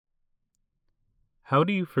How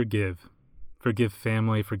do you forgive? Forgive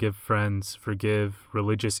family, forgive friends, forgive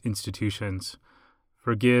religious institutions,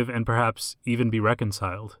 forgive and perhaps even be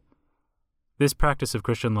reconciled. This practice of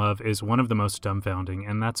Christian love is one of the most dumbfounding,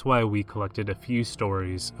 and that's why we collected a few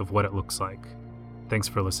stories of what it looks like. Thanks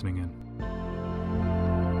for listening in.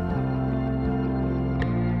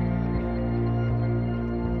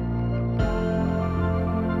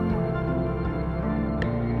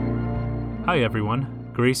 Hi everyone.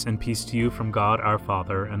 Grace and peace to you from God our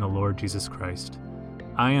Father and the Lord Jesus Christ.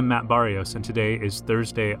 I am Matt Barrios, and today is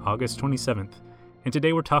Thursday, August 27th, and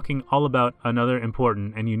today we're talking all about another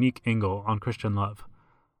important and unique angle on Christian love,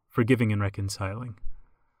 forgiving and reconciling.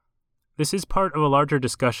 This is part of a larger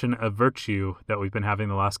discussion of virtue that we've been having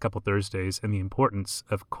the last couple Thursdays and the importance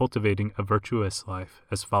of cultivating a virtuous life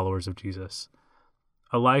as followers of Jesus.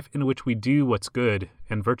 A life in which we do what's good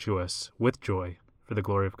and virtuous with joy for the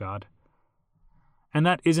glory of God. And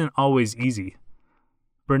that isn't always easy.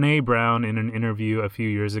 Brené Brown, in an interview a few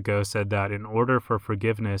years ago, said that in order for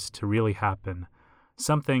forgiveness to really happen,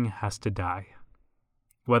 something has to die.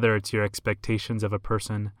 Whether it's your expectations of a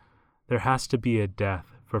person, there has to be a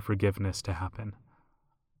death for forgiveness to happen.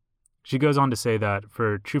 She goes on to say that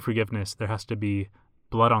for true forgiveness, there has to be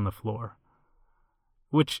blood on the floor,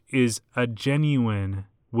 which is a genuine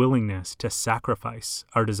willingness to sacrifice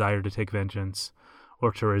our desire to take vengeance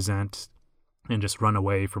or to resent and just run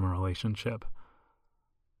away from a relationship.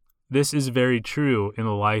 This is very true in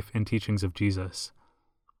the life and teachings of Jesus.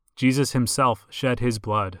 Jesus himself shed his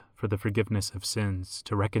blood for the forgiveness of sins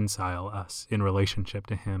to reconcile us in relationship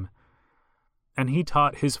to him. And he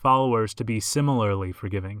taught his followers to be similarly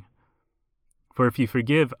forgiving. For if you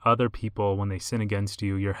forgive other people when they sin against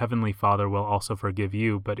you, your heavenly Father will also forgive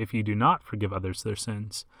you. But if you do not forgive others their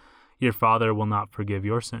sins, your Father will not forgive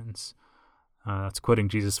your sins. That's quoting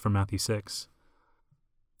Jesus from Matthew 6.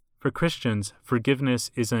 For Christians,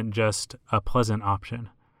 forgiveness isn't just a pleasant option.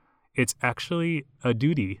 It's actually a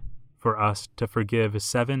duty for us to forgive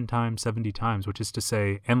 7 times, 70 times, which is to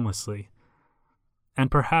say, endlessly.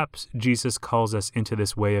 And perhaps Jesus calls us into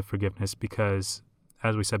this way of forgiveness because,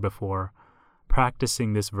 as we said before,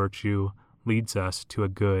 practicing this virtue leads us to a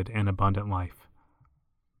good and abundant life.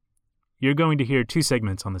 You're going to hear 2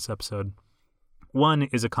 segments on this episode. One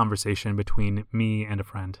is a conversation between me and a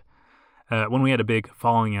friend. When we had a big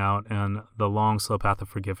falling out and the long, slow path of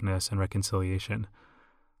forgiveness and reconciliation,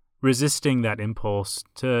 resisting that impulse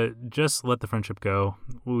to just let the friendship go,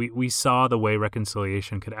 we saw the way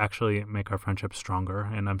reconciliation could actually make our friendship stronger,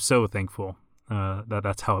 and I'm so thankful that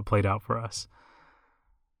that's how it played out for us.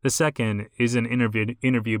 The second is an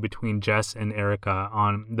interview between Jess and Erica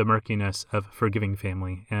on the murkiness of forgiving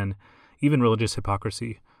family and even religious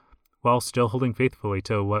hypocrisy, while still holding faithfully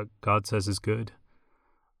to what God says is good.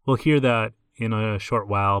 We'll hear that in a short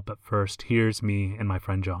while, but first, here's me and my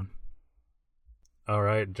friend John. All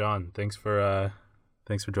right, John, thanks for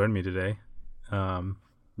joining me today. We're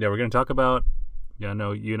going to talk about, I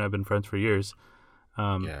know you and I have been friends for years.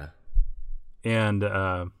 And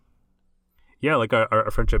our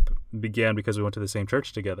friendship began because we went to the same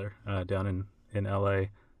church together down in LA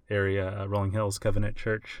area, Rolling Hills Covenant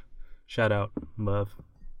Church. Shout out, love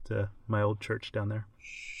to my old church down there.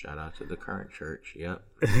 Shout out to the current church. Yep.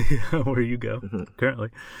 Where you go currently.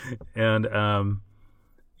 And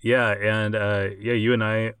you and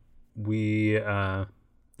I, we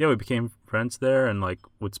became friends there and like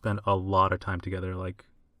would spend a lot of time together, like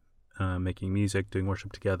making music, doing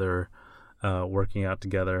worship together, working out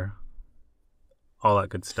together, all that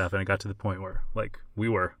good stuff. And it got to the point where like we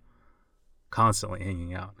were constantly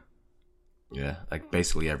hanging out. Yeah, like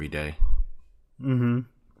basically every day. Mm-hmm.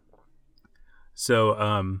 So,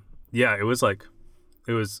 it was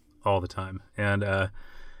all the time. And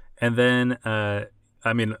then,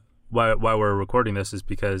 why we're recording this is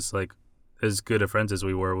because, like, as good of friends as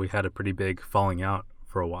we were, we had a pretty big falling out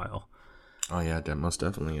for a while. Oh, yeah, most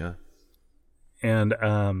definitely, yeah. And,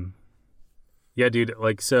 dude,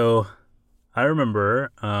 like, so I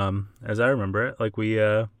remember, as I remember it, like, we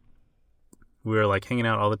were, like, hanging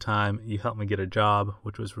out all the time. You helped me get a job,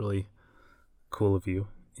 which was really cool of you.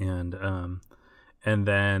 And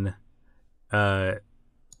then,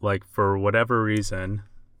 like for whatever reason,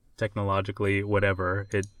 technologically, whatever,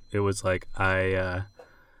 it was like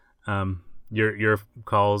your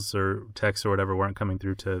calls or texts or whatever weren't coming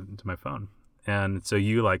through to my phone, and so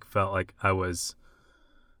you like felt like I was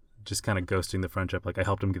just kind of ghosting the friendship. Like I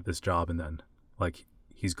helped him get this job, and then like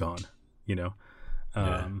he's gone, you know.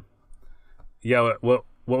 What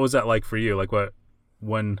was that like for you? Like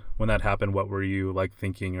when that happened, what were you like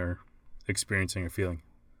thinking or experiencing or feeling?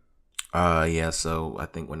 Yeah, so I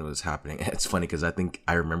think when it was happening, it's funny because I think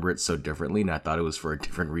I remember it so differently, and I thought it was for a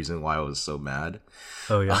different reason why I was so mad.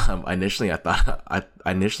 Oh yeah. Initially I thought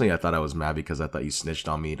I was mad because I thought you snitched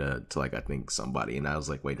on me to like I think somebody, and I was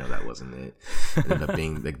like, wait, no, that wasn't it. It ended up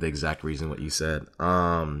being the exact reason what you said.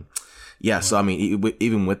 Yeah. So I mean,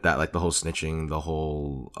 even with that, like the whole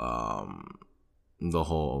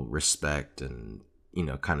respect and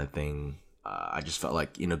kind of thing. I just felt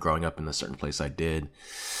like growing up in a certain place I did,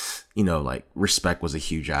 like respect was a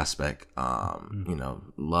huge aspect.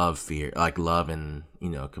 Love, fear, like love and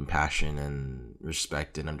compassion and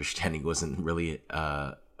respect and understanding wasn't really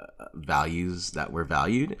values that were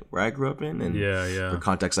valued where I grew up in. And Yeah. for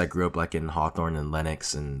context, I grew up like in Hawthorne and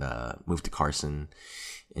Lenox and moved to Carson,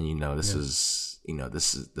 and this is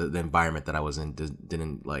the environment that I was in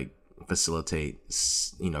didn't like facilitate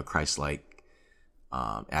Christ-like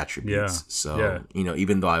attributes. So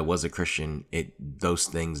even though I was a Christian, those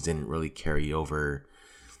things didn't really carry over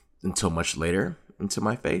until much later into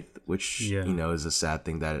my faith, which is a sad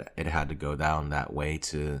thing that it had to go down that way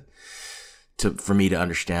to for me to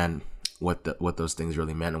understand what those things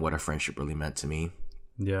really meant and what a friendship really meant to me.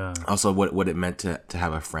 Yeah. Also what it meant to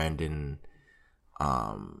have a friend in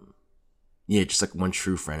just like one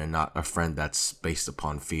true friend and not a friend that's based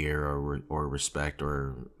upon fear or respect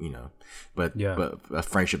but a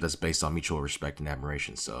friendship that's based on mutual respect and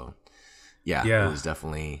admiration. So it was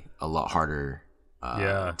definitely a lot harder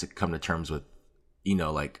to come to terms with,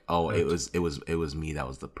 it was me that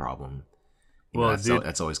was the problem.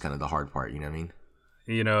 That's always kind of the hard part. You know what I mean?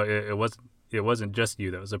 It wasn't just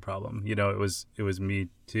you that was a problem. It was me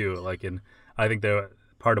too. Like, and I think that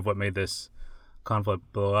part of what made this conflict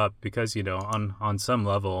blow up because on some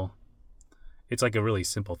level it's like a really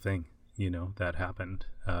simple thing that happened,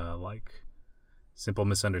 like simple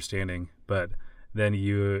misunderstanding, but then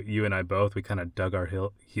you and I both, we kind of dug our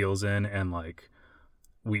heels in, and like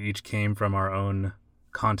we each came from our own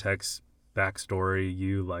context, backstory.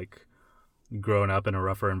 You like growing up in a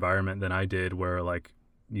rougher environment than I did, where like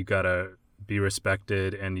you gotta be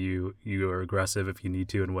respected and you are aggressive if you need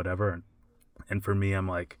to and whatever, and for me I'm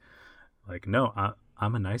like, no,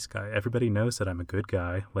 I'm a nice guy. Everybody knows that I'm a good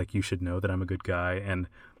guy. Like, you should know that I'm a good guy. And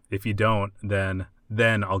if you don't, then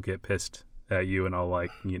I'll get pissed at you and I'll like,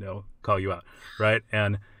 call you out. Right.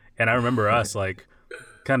 And I remember us like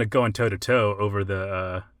kind of going toe to toe over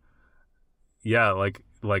the, like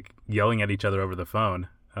yelling at each other over the phone,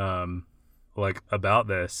 like about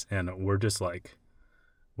this. And we're just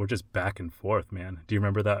back and forth, man. Do you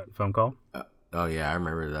remember that phone call? Oh yeah, I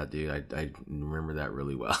remember that, dude. I remember that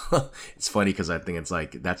really well. It's funny because I think it's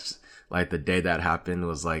like that's like the day that happened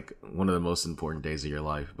was like one of the most important days of your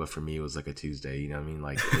life. But for me, it was like a Tuesday. You know what I mean?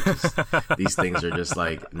 Like these things are just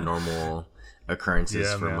like normal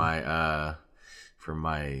occurrences for my I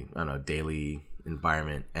don't know, daily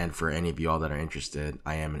environment. And for any of y'all that are interested,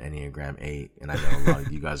 I am an Enneagram 8, and I know a lot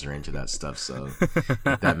of you guys are into that stuff. So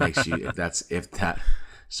if that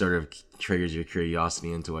sort of triggers your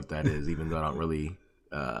curiosity into what that is, even though I don't really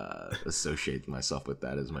associate myself with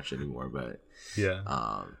that as much anymore. But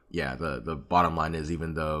the bottom line is,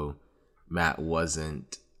 even though Matt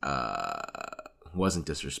wasn't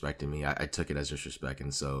disrespecting me, I took it as disrespect.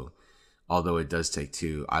 And so although it does take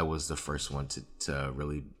two, I was the first one to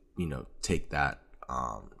really take that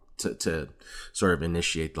to sort of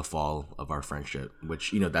initiate the fall of our friendship,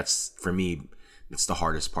 which that's for me, it's the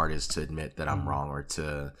hardest part, is to admit that I'm wrong, or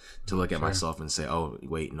to look at myself and say, oh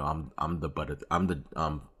wait, no, I'm the butt of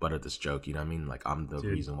this joke. You know what I mean? Like, I'm the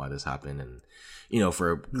reason why this happened. And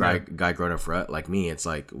for a guy growing up like me, it's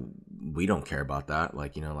like we don't care about that.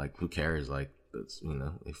 Like, like who cares? Like, it's,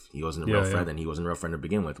 if he wasn't a real friend, then he wasn't a real friend to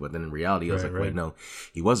begin with. But then in reality, I was like, wait, no,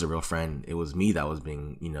 he was a real friend. It was me that was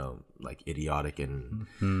being like idiotic and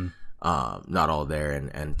not all there,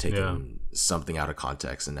 and taking something out of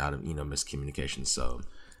context and out of miscommunication. So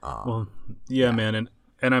man,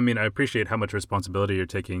 and I mean, I appreciate how much responsibility you're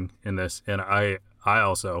taking in this, and I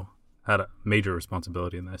also had a major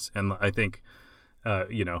responsibility in this, and I think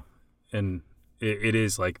and it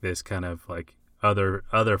is like this kind of like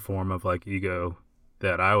other form of like ego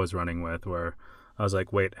that I was running with, where I was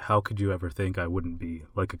like, wait, how could you ever think I wouldn't be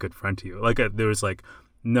like a good friend to you? Like, there was like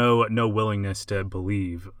no willingness to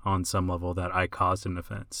believe on some level that I caused an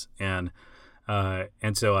offense, and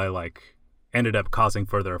so I like ended up causing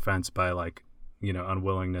further offense by like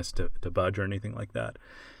unwillingness to budge or anything like that.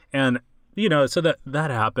 And so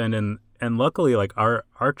that happened, and luckily like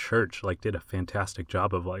our church like did a fantastic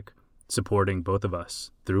job of like supporting both of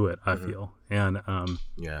us through it, I feel. And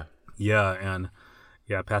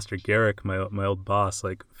Pastor Garrick, my old boss,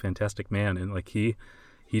 like fantastic man, and like he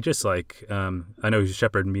just like I know he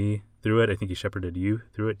shepherded me through it. I think he shepherded you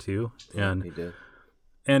through it too. Yeah, he did.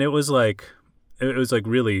 And it was like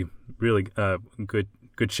really, really good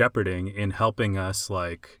shepherding in helping us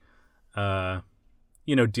deal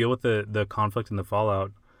with the conflict and the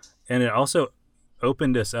fallout. And it also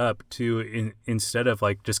opened us up to instead of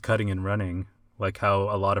like just cutting and running, like how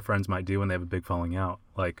a lot of friends might do when they have a big falling out,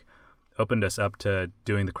 like opened us up to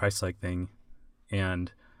doing the Christ-like thing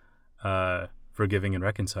and forgiving and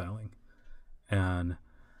reconciling. And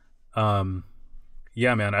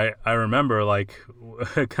yeah, man, I remember like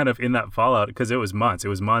kind of in that fallout, because it was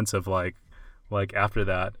months of like after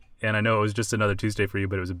that. And I know it was just another Tuesday for you,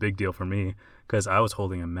 but it was a big deal for me because I was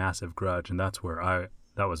holding a massive grudge, and that's where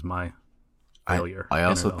that was my failure. I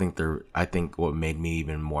also think what made me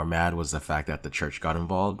even more mad was the fact that the church got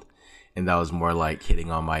involved, and that was more like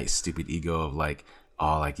hitting on my stupid ego of like,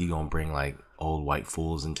 oh, like you gonna bring like old white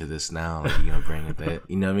fools into this now, like you gonna bring it that,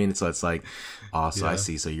 you know what I mean? So it's like, oh, so I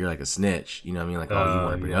see, so you're like a snitch, you know what I mean? Like, oh, you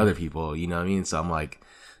want to bring other people, you know what I mean? So I'm like,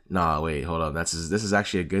 nah, wait, hold on, this is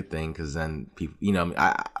actually a good thing, because then people, you know,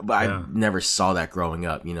 I never saw that growing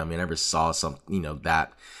up, you know what I mean? I never saw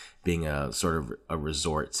that being a sort of a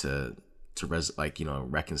resort to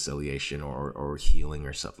reconciliation or healing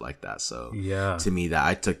or stuff like that. So yeah, to me, that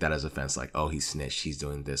I took that as offense, like, oh, he's snitched, he's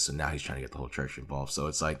doing this, so now he's trying to get the whole church involved. So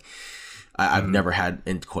it's like I've never had,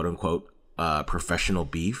 in quote unquote, professional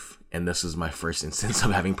beef, and this is my first instance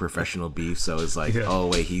of having professional beef. So it's like, oh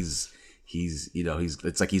wait, he's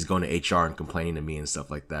it's like he's going to HR and complaining to me and stuff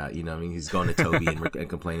like that, you know what I mean? He's going to Toby and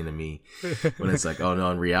complaining to me, when it's like, oh no,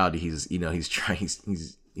 in reality he's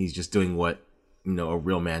just doing what, you know, a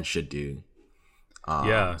real man should do.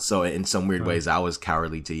 So in some weird ways I was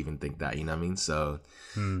cowardly to even think that, you know what I mean? So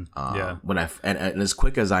when and as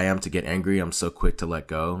quick as I am to get angry, I'm so quick to let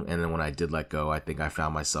go. And then when I did let go, I think I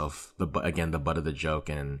found myself the butt of the joke,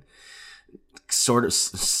 and sort of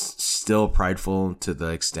still prideful to the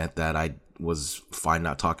extent that I was fine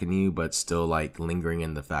not talking to you, but still like lingering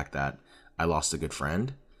in the fact that I lost a good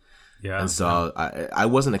friend. Yeah. And so I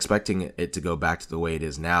wasn't expecting it to go back to the way it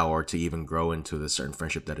is now, or to even grow into the certain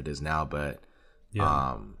friendship that it is now. But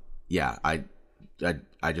I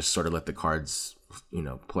just sort of let the cards, you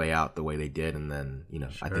know, play out the way they did. And then, you know,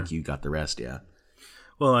 I think you got the rest. Yeah.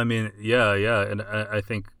 Well, I mean, yeah. And I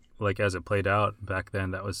think like as it played out back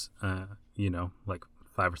then, that was, you know, like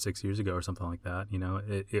 5 or 6 years ago or something like that. You know,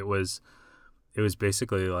 it was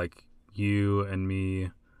basically like you and me,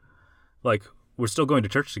 like we're still going to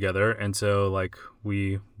church together. And so like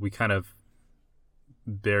we kind of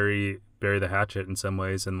bury the hatchet in some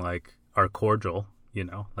ways, and like are cordial, you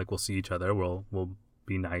know, like we'll see each other, we'll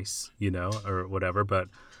be nice, you know, or whatever. But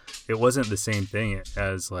it wasn't the same thing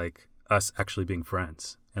as like us actually being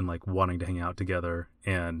friends and like wanting to hang out together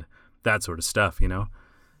and that sort of stuff, you know?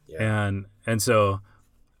 Yeah. And so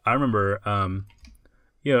I remember,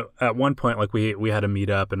 you know, at one point, like we had a meet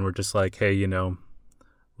up and we're just like, hey, you know,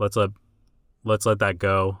 let's let that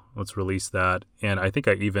go. Let's release that. And I think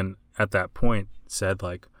I even at that point said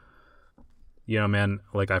like, you know, man,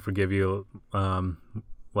 like I forgive you.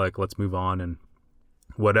 Like let's move on and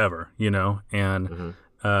whatever, you know? And,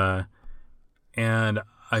 and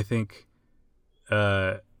I think,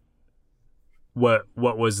 what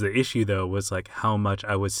was the issue though was like how much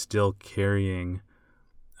I was still carrying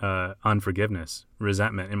unforgiveness,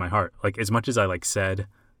 resentment in my heart. Like as much as I like said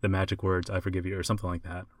the magic words, I forgive you, or something like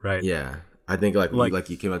that, right? Yeah. I think like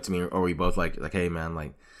you came up to me, or we both like, hey man,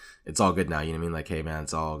 like it's all good now, you know what I mean? Like, hey man,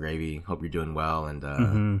 it's all gravy. Hope you're doing well.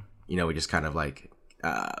 And you know, we just kind of like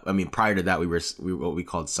I mean, prior to that we were what we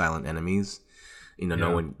called silent enemies. You know,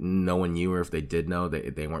 no one knew, or if they did know,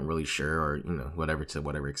 they weren't really sure, or you know, whatever, to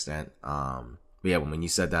whatever extent. But yeah, when you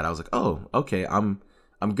said that, I was like, oh, okay, I'm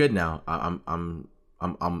good now. I'm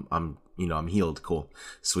you know, I'm healed. Cool,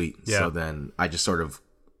 sweet. Yeah. So then I just sort of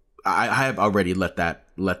I have already let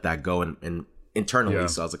that go and internally. Yeah.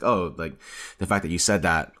 So I was like, oh, like the fact that you said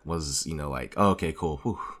that was, you know, like, oh, okay, cool.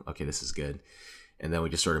 Whew, okay, this is good. And then we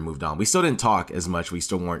just sort of moved on. We still didn't talk as much. We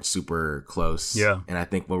still weren't super close. Yeah. And I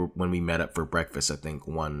think when we met up for breakfast, I think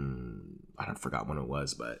I forgot when it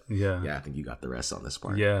was, but yeah, I think you got the rest on this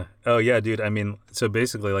part. Yeah. Oh yeah, dude. I mean, so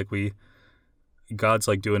basically like God's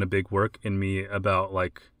like doing a big work in me about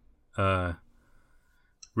like,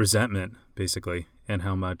 resentment basically, and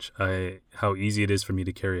how easy it is for me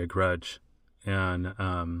to carry a grudge, and,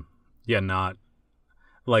 not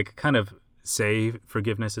like kind of say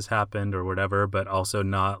forgiveness has happened or whatever, but also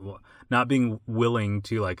not being willing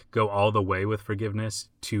to like go all the way with forgiveness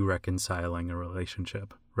to reconciling a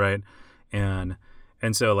relationship, right? And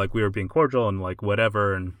so like we were being cordial and like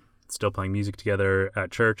whatever, and still playing music together at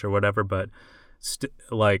church or whatever, but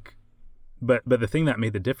like but the thing that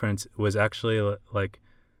made the difference was actually like,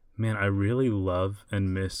 man, I really love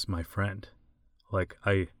and miss my friend. Like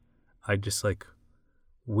I just like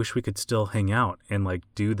wish we could still hang out and like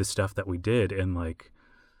do the stuff that we did, and like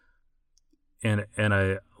and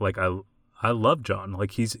I love John.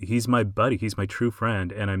 Like he's my buddy, he's my true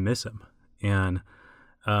friend, and I miss him. And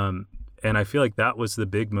I feel like that was the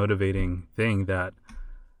big motivating thing that,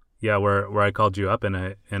 where I called you up and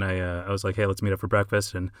I was like, hey, let's meet up for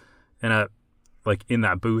breakfast, and I, like in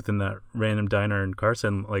that booth in that random diner in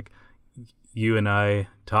Carson, like you and I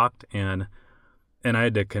talked, and I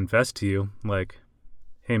had to confess to you, like,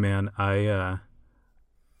 hey man,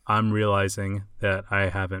 I'm realizing that I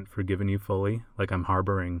haven't forgiven you fully. Like I'm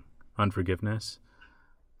harboring unforgiveness,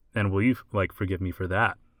 and will you like forgive me for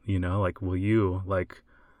that? You know, like will you like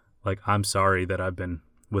I'm sorry that I've been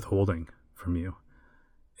withholding from you.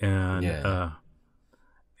 And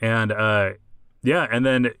and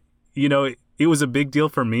then, you know, it was a big deal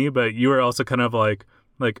for me, but you were also kind of like,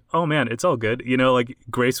 oh man, it's all good. You know, like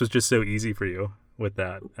grace was just so easy for you with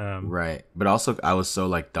that. Right. But also I was so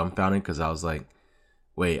like dumbfounded because I was like,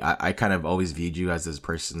 wait, I kind of always viewed you as this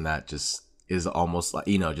person that just is almost like,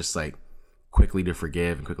 you know, just like quickly to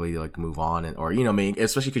forgive and quickly to like move on, and or, you know, I mean,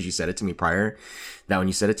 especially because you said it to me prior, that when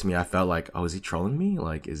you said it to me, I felt like, oh, is he trolling me?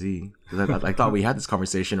 Like, is he? Because I thought we had this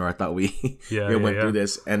conversation, or I thought we went through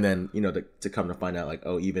this, and then, you know, to come to find out, like,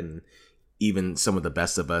 oh, even some of the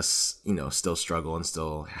best of us, you know, still struggle and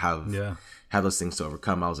still have those things to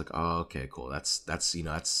overcome. I was like, oh, okay, cool. That's you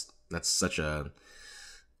know, that's such a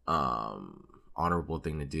honorable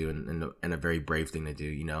thing to do, and a very brave thing to do,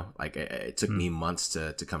 you know. Like it took me months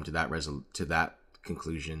to come to that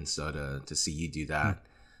conclusion, so to see you do that,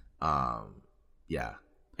 and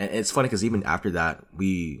it's funny because even after that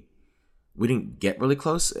we didn't get really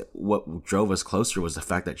close. What drove us closer was the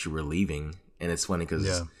fact that you were leaving, and it's funny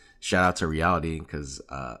because shout out to Reality, because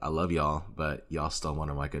I love y'all, but y'all still one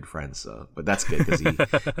of my good friends. So, but that's good because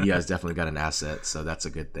he has definitely got an asset, so that's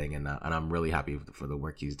a good thing, and I'm really happy for the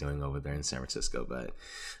work he's doing over there in San Francisco. But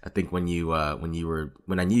I think when I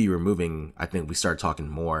knew you were moving, I think we started talking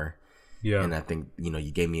more. Yeah, and I think, you know,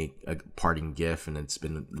 you gave me a parting gift, and it's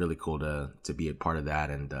been really cool to be a part of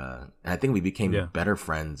that, and I think we became better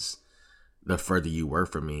friends the further you were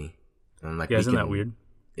from me. And like, isn't that weird?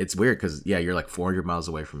 It's weird because you're like 400 miles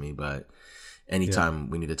away from me, but anytime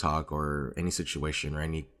we need to talk, or any situation, or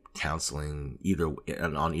any counseling,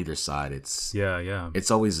 on either side,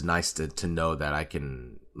 it's always nice to know that I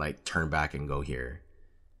can like turn back and go here.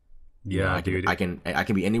 You know, I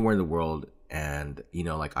can be anywhere in the world, and, you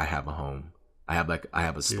know, like I have a home, I have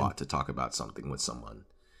a spot to talk about something with someone.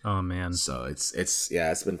 Oh man. So it's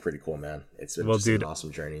been pretty cool, man. It's been an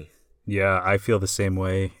awesome journey. Yeah, I feel the same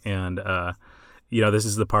way, and you know, this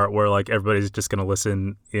is the part where like everybody's just gonna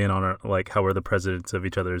listen in on like how we're the presidents of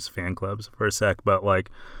each other's fan clubs for a sec, but like,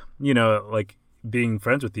 you know, like being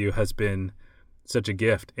friends with you has been such a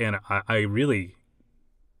gift, and I really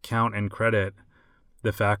count and credit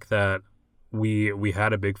the fact that we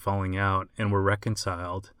had a big falling out and we're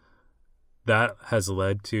reconciled. That has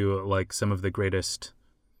led to like some of the greatest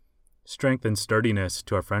strength and sturdiness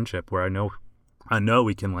to our friendship, where I know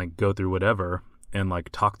we can like go through whatever and like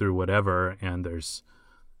talk through whatever, and there's,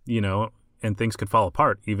 you know, and things could fall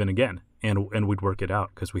apart even again, and we'd work it out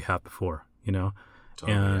because we have before, you know.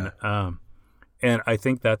 Totally, and I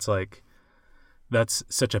think that's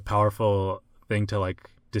such a powerful thing to like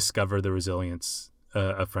discover the resilience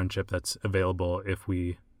of friendship that's available if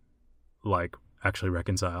we like actually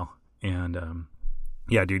reconcile. And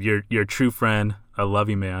dude, you're a true friend. I love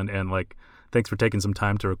you, man, and like thanks for taking some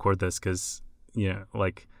time to record this, because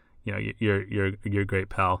like, you know, you're a great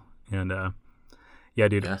pal, and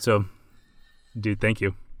dude. Yeah. So, dude, thank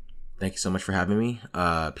you. Thank you so much for having me.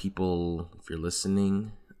 People, if you're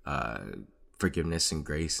listening, forgiveness and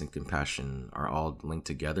grace and compassion are all linked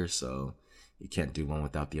together, so you can't do one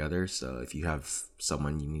without the other. So if you have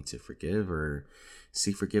someone you need to forgive or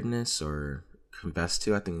seek forgiveness or confess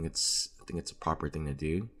to, I think it's a proper thing to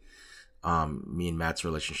do. Me and Matt's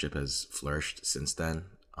relationship has flourished since then.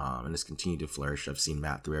 And has continued to flourish. I've seen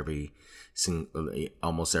Matt through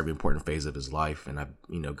almost every important phase of his life, and I've,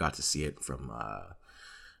 you know, got to see it from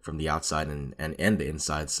the outside and the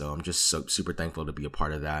inside. So I'm just so super thankful to be a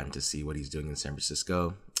part of that, and to see what he's doing in San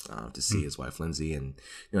Francisco, to see his wife Lindsay, and,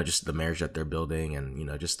 you know, just the marriage that they're building, and, you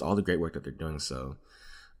know, just all the great work that they're doing. So,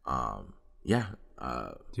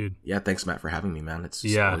 dude, thanks, Matt, for having me, man. It's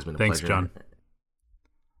always been a pleasure. Thanks, John.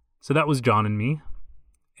 So that was John and me.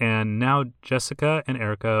 And now Jessica and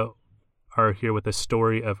Erica are here with a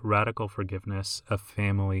story of radical forgiveness, of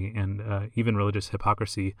family, and even religious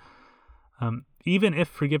hypocrisy. even if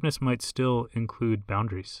forgiveness might still include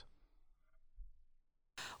boundaries.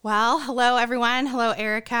 Well, hello, everyone. Hello,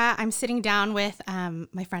 Erica. I'm sitting down with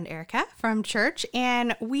my friend Erica from church,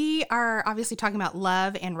 and we are obviously talking about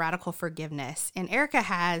love and radical forgiveness. And Erica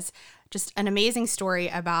has just an amazing story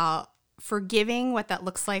about forgiving, what that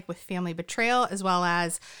looks like with family betrayal, as well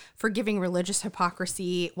as forgiving religious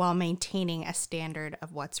hypocrisy while maintaining a standard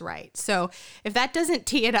of what's right. So if that doesn't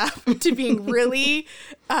tee it up to being really,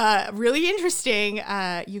 really interesting,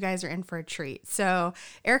 you guys are in for a treat. So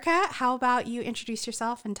Erica, how about you introduce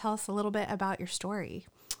yourself and tell us a little bit about your story?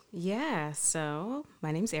 Yeah, so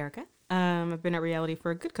my name's Erica. I've been at Reality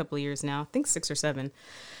for a good couple of years now, I think 6 or 7.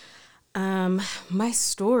 My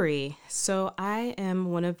story. So I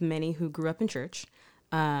am one of many who grew up in church.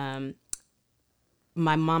 My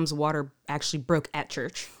mom's water actually broke at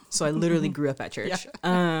church. So I literally grew up at church.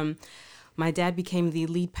 Yeah. My dad became the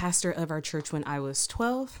lead pastor of our church when I was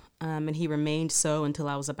 12. And he remained so until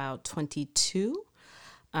I was about 22.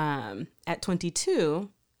 At 22,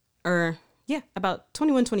 about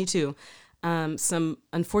 21, 22, some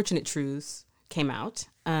unfortunate truths came out.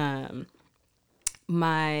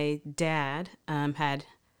 My dad had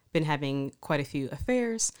been having quite a few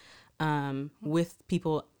affairs with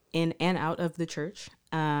people in and out of the church,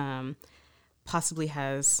 possibly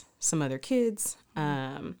has some other kids.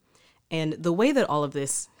 And the way that all of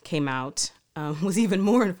this came out was even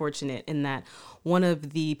more unfortunate in that one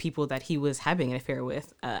of the people that he was having an affair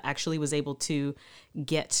with actually was able to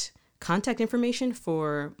get contact information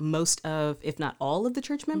for most of, if not all of the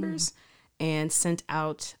church members, and sent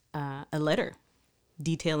out a letter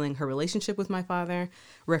detailing her relationship with my father,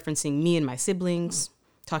 referencing me and my siblings,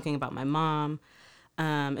 talking about my mom.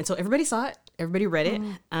 And so everybody saw it, everybody read it.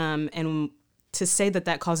 And to say that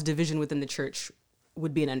that caused division within the church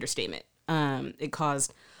would be an understatement. It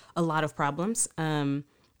caused a lot of problems.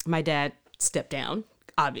 My dad stepped down,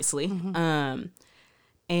 obviously.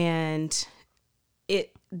 And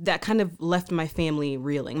that kind of left my family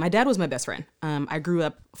reeling. My dad was my best friend. I grew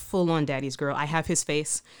up full on daddy's girl. I have his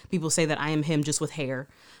face. People say that I am him just with hair,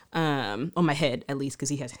 on my head at least, because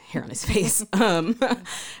he has hair on his face.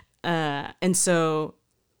 And so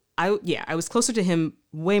I was closer to him,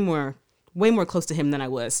 way more close to him than I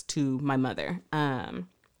was to my mother.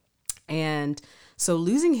 And so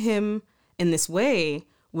losing him in this way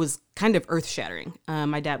was kind of earth-shattering.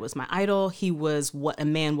 My dad was my idol. He was what a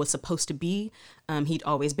man was supposed to be. He'd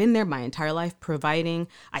always been there my entire life, providing.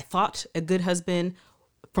 I thought a good husband,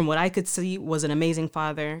 from what I could see, was an amazing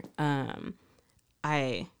father.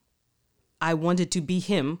 I wanted to be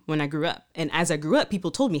him when I grew up. And as I grew up,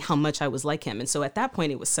 people told me how much I was like him. And so at that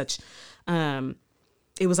point, it was such,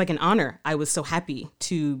 it was like an honor. I was so happy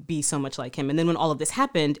to be so much like him. And then when all of this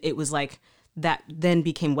happened, it was like, that then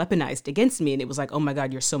became weaponized against me. And it was like, oh my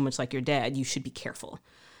God, you're so much like your dad. You should be careful.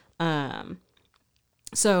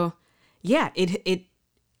 So yeah,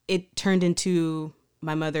 it turned into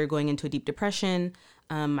my mother going into a deep depression,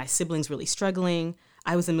 my siblings really struggling.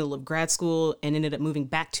 I was in the middle of grad school and ended up moving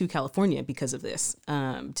back to California because of this,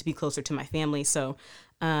 to be closer to my family. So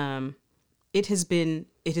it has been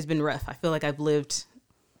rough. I feel like I've lived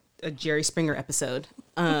a Jerry Springer episode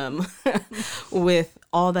with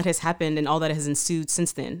all that has happened and all that has ensued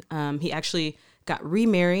since then. He actually got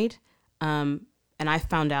remarried, and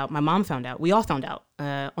my mom found out, we all found out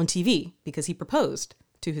on TV because he proposed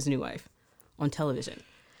to his new wife on television.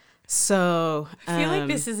 So I feel like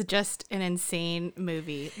this is just an insane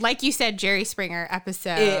movie. Like you said, Jerry Springer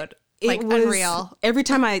episode. It was unreal. Every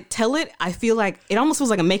time I tell it, I feel like it almost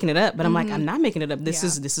feels like I'm making it up, but I'm like, I'm not making it up. This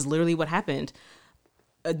is literally what happened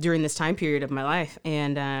during this time period of my life.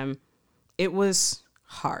 And it was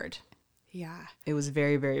hard. Yeah. It was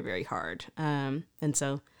very, very, very hard. And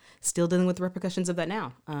so still dealing with the repercussions of that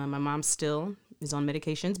now. My mom still is on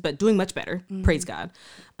medications, but doing much better. Praise God.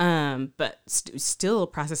 But still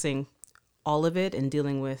processing all of it and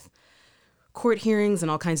dealing with court hearings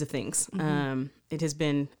and all kinds of things.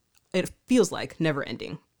 It feels like never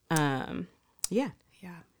ending. Yeah.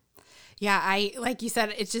 I, like you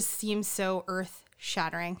said, it just seems so earth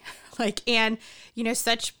shattering. And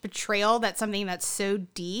such betrayal, that's something that's so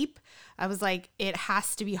deep. I was like, it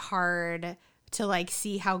has to be hard to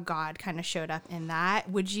see how God kind of showed up in that.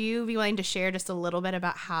 Would you be willing to share just a little bit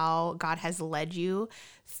about how God has led you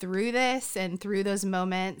through this and through those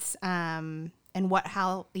moments, and what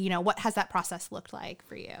has that process looked like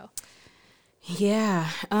for you? Yeah.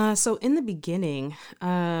 So in the beginning,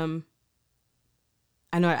 I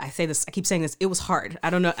know I keep saying this, it was hard. I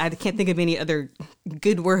don't know. I can't think of any other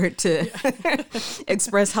good word to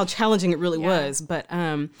express how challenging it really was. But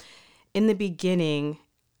in the beginning,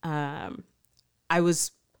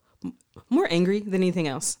 more angry than anything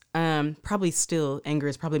else. Probably still anger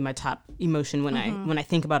is probably my top emotion when I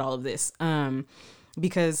think about all of this.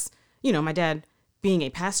 Because, you know, my dad, being a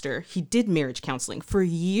pastor, he did marriage counseling for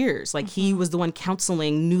years. Like he was the one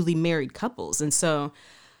counseling newly married couples. And so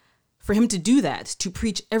for him to do that, to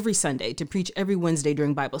preach every Sunday, to preach every Wednesday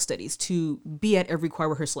during Bible studies, to be at every choir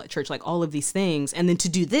rehearsal at church, like all of these things, and then to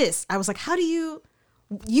do this, I was like, how do you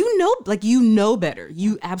know better.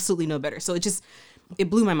 You absolutely know better. So it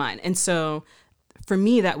blew my mind. And so for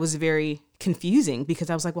me, that was very confusing because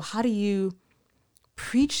I was like, well, how do you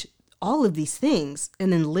preach all of these things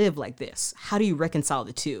and then live like this? How do you reconcile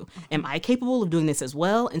the two? Am I capable of doing this as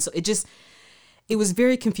well? And so it was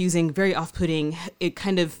very confusing, very off-putting.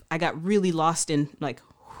 I got really lost in like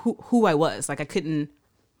who I was. Like I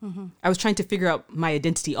was trying to figure out my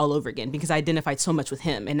identity all over again because I identified so much with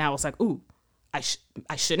him. And now I was like, ooh, I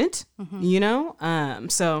shouldn't, you know?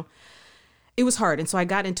 So it was hard. And so I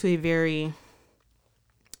got into a very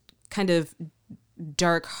kind of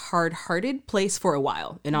dark, hard-hearted place for a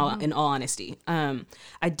while, in all honesty.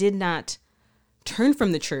 I did not turn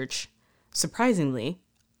from the church, surprisingly,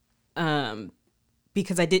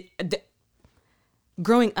 because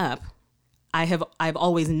growing up, I've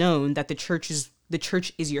always known that the church is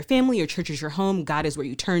your family, your church is your home, God is where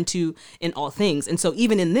you turn to in all things. And so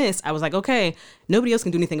even in this, I was like, okay, nobody else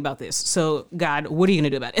can do anything about this. So God, what are you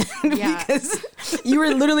going to do about it? Yeah. Because you were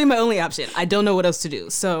literally my only option. I don't know what else to do.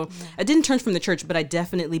 So I didn't turn from the church, but I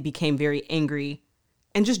definitely became very angry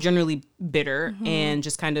and just generally bitter and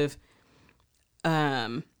just kind of,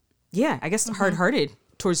 I guess hard-hearted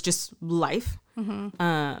towards just life.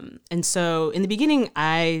 And so in the beginning,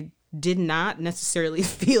 I did not necessarily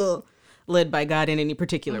feel led by God in any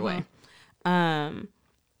particular way.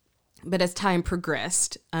 But as time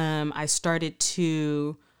progressed, I started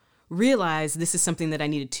to realize this is something that I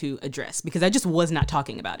needed to address because I just was not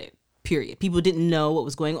talking about it, period. People didn't know what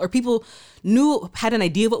was going on, or people had an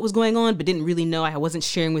idea of what was going on, but didn't really know. I wasn't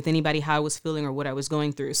sharing with anybody how I was feeling or what I was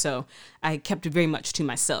going through. So I kept it very much to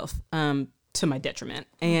myself, to my detriment.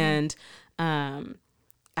 And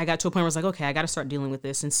I got to a point where I was like, okay, I got to start dealing with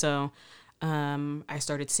this. And so I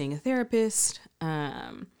started seeing a therapist.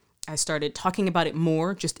 I started talking about it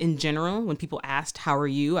more just in general. When people asked, how are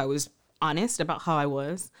you? I was honest about how I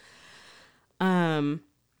was. And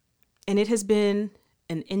it has been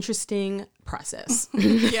an interesting process.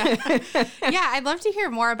 Yeah. I'd love to hear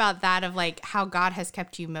more about that, of like how God has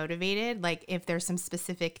kept you motivated. Like if there's some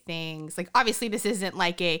specific things, like obviously this isn't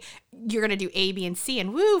like you're going to do A, B, and C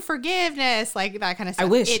and woo, forgiveness, like that kind of stuff. I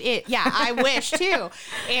wish. I wish too.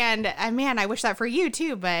 And man, I wish that for you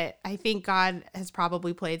too. But I think God has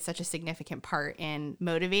probably played such a significant part in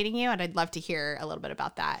motivating you. And I'd love to hear a little bit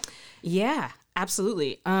about that. Yeah,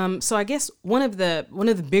 absolutely. So I guess one of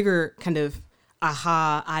the bigger kind of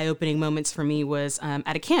eye-opening moments for me was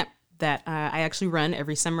at a camp that I actually run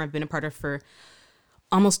every summer. I've been a part of for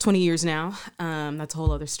almost 20 years now. That's a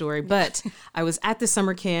whole other story. But I was at the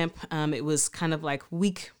summer camp. It was kind of like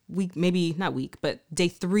maybe not week, but day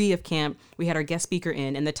 3 of camp. We had our guest speaker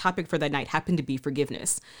in, and the topic for that night happened to be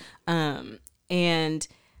forgiveness. And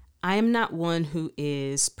I am not one who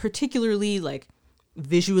is particularly like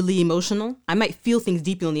visually emotional. I might feel things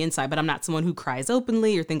deeply on the inside, but I'm not someone who cries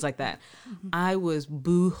openly or things like that. I was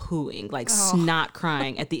boo-hooing, like snot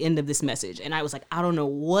crying at the end of this message. And I was like, I don't know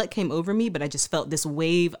what came over me, but I just felt this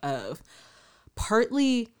wave of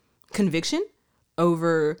partly conviction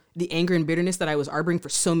over the anger and bitterness that I was harboring for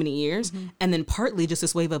so many years. And then partly just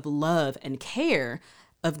this wave of love and care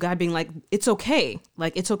of God being like, it's okay.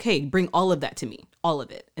 Like, it's okay. Bring all of that to me, all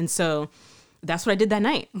of it. And so that's what I did that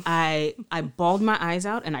night. I bawled my eyes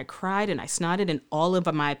out and I cried and I snotted, and all of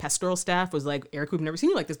my pastoral staff was like, Eric, we've never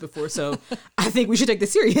seen you like this before, so I think we should take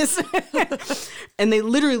this serious. And they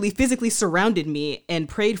literally physically surrounded me and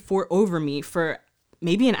prayed over me for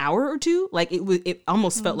maybe an hour or two. Like it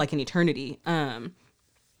almost felt like an eternity. And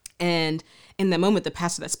in that moment, the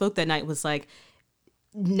pastor that spoke that night was like,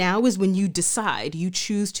 now is when you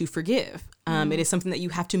choose to forgive. It is something that you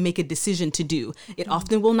have to make a decision to do. It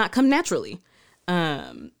often will not come naturally.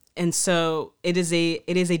 And so it is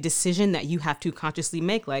a decision that you have to consciously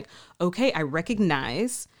make. Like, okay, I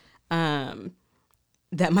recognize that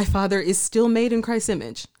my father is still made in Christ's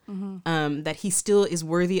image, that he still is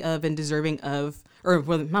worthy of and deserving of, or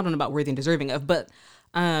well, I don't know about worthy and deserving of, but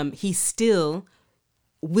he still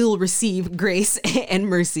will receive grace and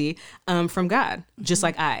mercy from God, just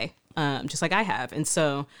like I have. And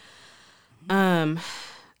so I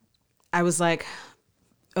was like,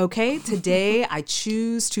 okay, today I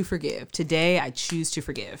choose to forgive. Today I choose to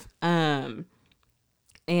forgive. And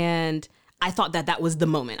I thought that was the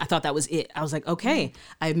moment. I thought that was it. I was like, okay,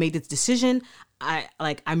 I've made this decision.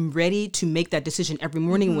 I'm ready to make that decision every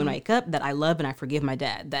morning when I wake up, that I love and I forgive my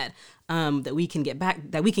dad, that we can get back,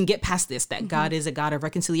 that we can get past this, that God is a God of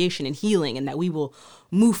reconciliation and healing, and that we will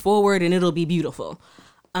move forward and it'll be beautiful.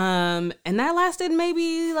 And that lasted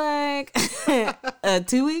maybe like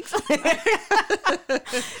 2 weeks, 2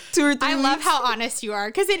 or 3 I weeks. love how honest you are,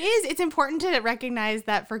 because it's important to recognize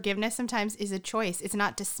that forgiveness sometimes is a choice. It's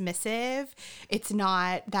not dismissive. It's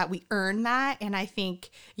not that we earn that. And I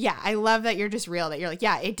think, I love that you're just real, that you're like,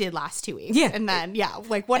 it did last 2 weeks. Yeah. And then,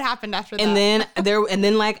 like what happened after that? And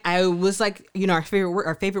then like, I was like, our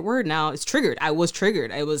favorite word now is triggered. I was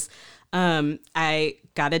triggered. I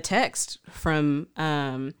got a text from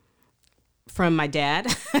my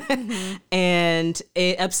dad and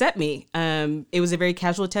it upset me. It was a very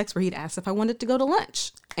casual text where he'd asked if I wanted to go to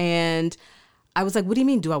lunch. And I was like, what do you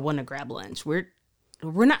mean? Do I want to grab lunch? We're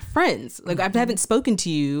not friends. Like, I haven't spoken to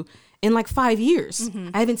you in like 5 years.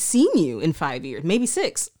 I haven't seen you in 5 years, maybe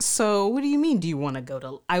 6. So what do you mean? Do you want to go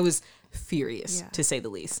to, I was furious, to say the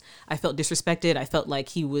least. I felt disrespected. I felt like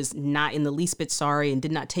he was not in the least bit sorry and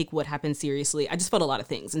did not take what happened seriously. I just felt a lot of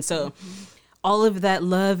things. And so all of that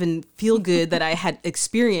love and feel good that I had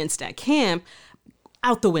experienced at camp,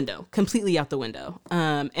 out the window, completely out the window.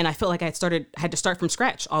 And I felt like I had to start from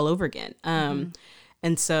scratch all over again.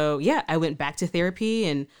 And so, I went back to therapy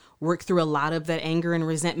and worked through a lot of that anger and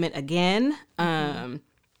resentment again. And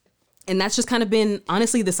that's just kind of been,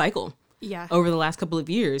 honestly, the cycle. Over the last couple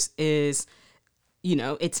of years is,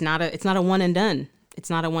 it's not a one and done.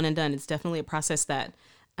 It's not a one and done. It's definitely a process that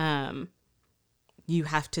you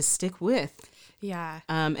have to stick with.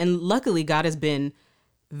 And luckily, God has been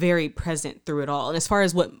very present through it all. And as far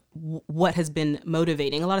as what has been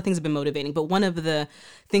motivating, a lot of things have been motivating, but one of the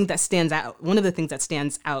things that stands out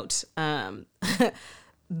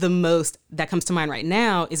the most that comes to mind right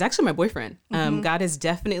now is actually my boyfriend. God has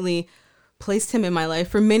definitely placed him in my life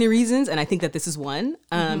for many reasons, and I think that this is one.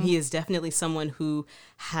 He is definitely someone who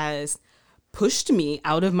has pushed me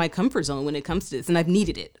out of my comfort zone when it comes to this, and I've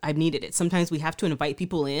needed it. Sometimes we have to invite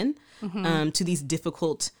people in to these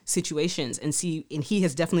difficult situations, and he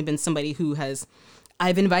has definitely been somebody who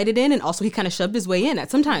I've invited in, and also he kind of shoved his way in at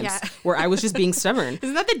sometimes where I was just being stubborn.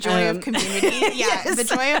 Isn't that the joy of community? Yes. The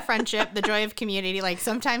joy of friendship, the joy of community. Like,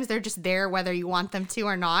 sometimes they're just there whether you want them to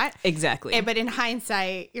or not. Exactly. But in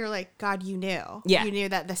hindsight, you're like, God, you knew. Yeah. You knew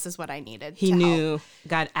that this is what I needed.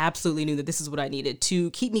 God absolutely knew that this is what I needed to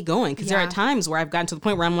keep me going. Because there are times where I've gotten to the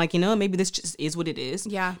point where I'm like, maybe this just is what it is.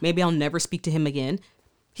 Yeah. Maybe I'll never speak to him again.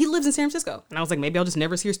 He lives in San Francisco. And I was like, maybe I'll just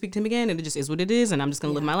never see or speak to him again. And it just is what it is. And I'm just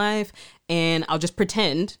going to live my life. And I'll just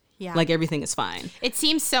pretend like everything is fine. It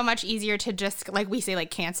seems so much easier to just, like we say, like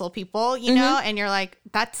cancel people, you know? And you're like,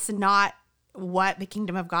 that's not what the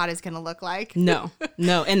kingdom of God is going to look like. No.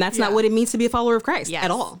 And that's not what it means to be a follower of Christ at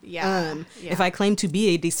all. If I claim to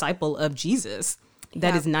be a disciple of Jesus,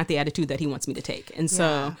 that is not the attitude that he wants me to take. And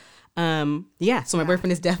so... So my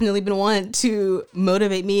boyfriend has definitely been one to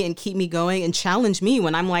motivate me and keep me going and challenge me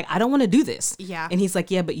when I'm like, I don't want to do this. Yeah. And he's like,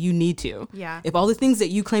 yeah, but you need to. Yeah. If all the things that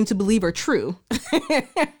you claim to believe are true,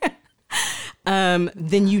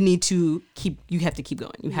 then you have to keep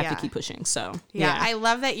going. You have to keep pushing. So, I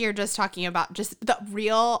love that you're just talking about just the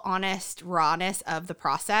real, honest rawness of the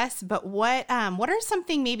process. But what are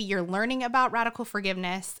something maybe you're learning about radical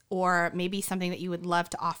forgiveness, or maybe something that you would love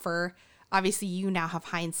to offer? Obviously, you now have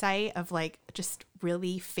hindsight of like just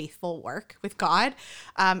really faithful work with God.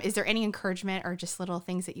 Is there any encouragement or just little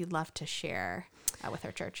things that you'd love to share with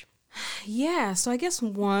our church? Yeah. So I guess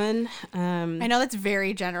one. I know that's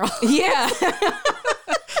very general. Yeah.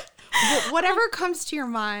 Whatever comes to your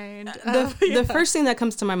mind. The first thing that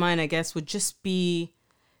comes to my mind, I guess, would just be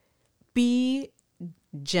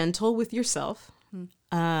gentle with yourself.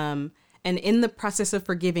 And in the process of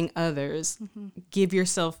forgiving others, give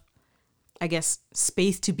yourself, I guess,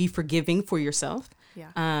 space to be forgiving for yourself.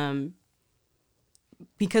 Yeah.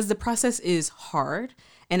 Because the process is hard,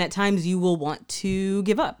 and at times you will want to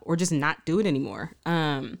give up or just not do it anymore.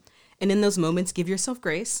 And in those moments, give yourself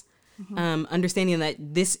grace, understanding that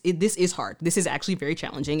this is hard. This is actually very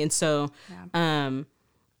challenging. And so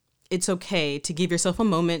it's okay to give yourself a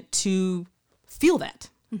moment to feel that.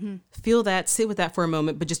 Feel that, sit with that for a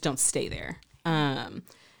moment, but just don't stay there. And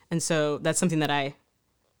so that's something that I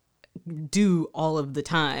do all of the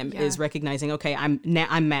time, is recognizing, okay, I'm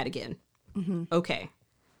mad again. Okay,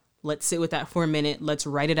 let's sit with that for a minute. Let's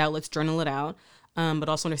write it out. Let's journal it out. But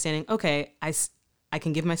also understanding, okay, I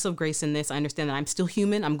can give myself grace in this. I understand that I'm still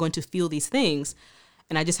human. I'm going to feel these things,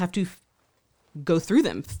 and I just have to go through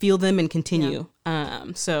them, feel them, and continue.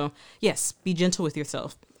 So yes, be gentle with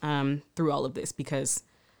yourself. through all of this, because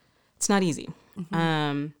it's not easy.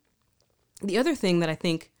 The other thing that I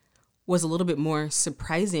think was a little bit more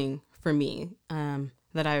surprising for me,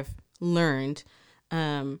 that I've learned,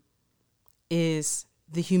 is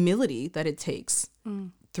the humility that it takes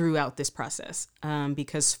throughout this process.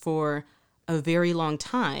 Because for a very long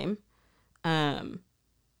time, let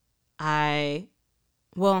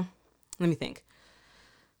me think.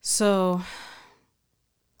 So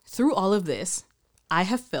through all of this, I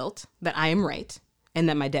have felt that I am right and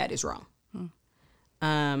that my dad is wrong.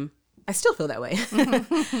 I still feel that way.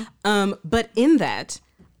 But in that,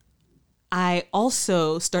 I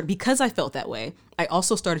also because I felt that way, I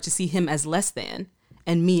also started to see him as less than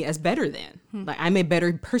and me as better than. Like, I'm a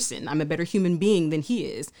better person. I'm a better human being than he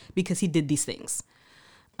is because he did these things.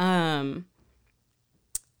 And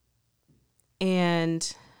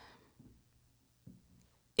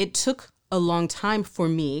it took a long time for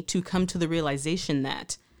me to come to the realization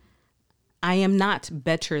that I am not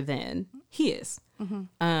better than he is.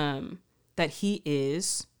 That he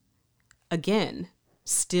is, again,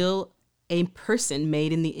 still a person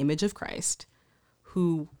made in the image of Christ,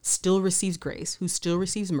 who still receives grace, who still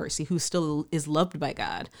receives mercy, who still is loved by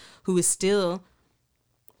God, who is still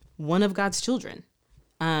one of God's children.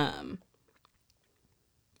 And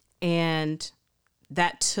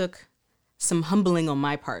that took some humbling on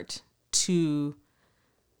my part to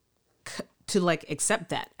like accept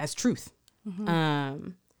that as truth.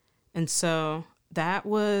 And so that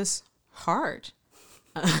was hard.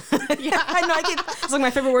 Yeah, I know. It's like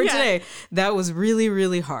my favorite word today. That was really,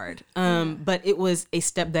 really hard. But it was a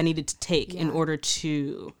step that I needed to take in order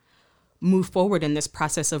to move forward in this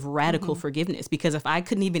process of radical forgiveness. Because if I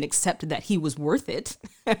couldn't even accept that he was worth it,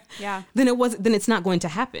 then it's not going to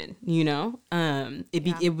happen. You know,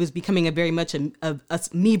 it was becoming a very much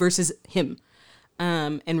of me versus him,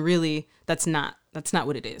 and really that's not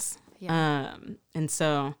what it is. And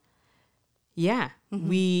so,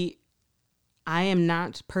 I am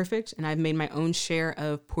not perfect, and I've made my own share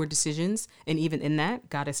of poor decisions. And even in that,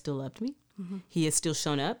 God has still loved me. He has still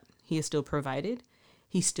shown up. He has still provided.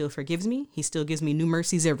 He still forgives me. He still gives me new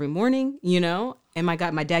mercies every morning, you know, and my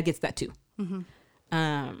dad gets that too.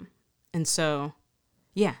 And so,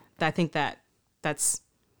 I think that's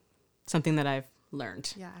something that I've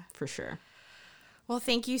learned for sure. Well,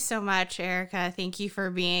 thank you so much, Erica. Thank you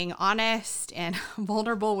for being honest and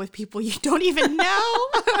vulnerable with people you don't even know.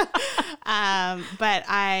 But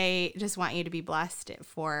I just want you to be blessed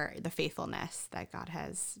for the faithfulness that God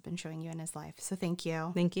has been showing you in his life. So thank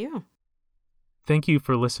you. Thank you. Thank you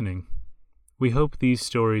for listening. We hope these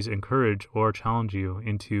stories encourage or challenge you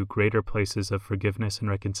into greater places of forgiveness and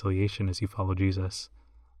reconciliation as you follow Jesus.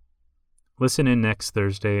 Listen in next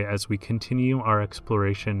Thursday as we continue our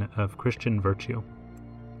exploration of Christian virtue.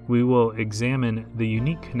 We will examine the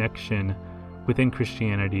unique connection within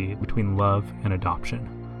Christianity between love and adoption.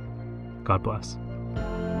 God bless.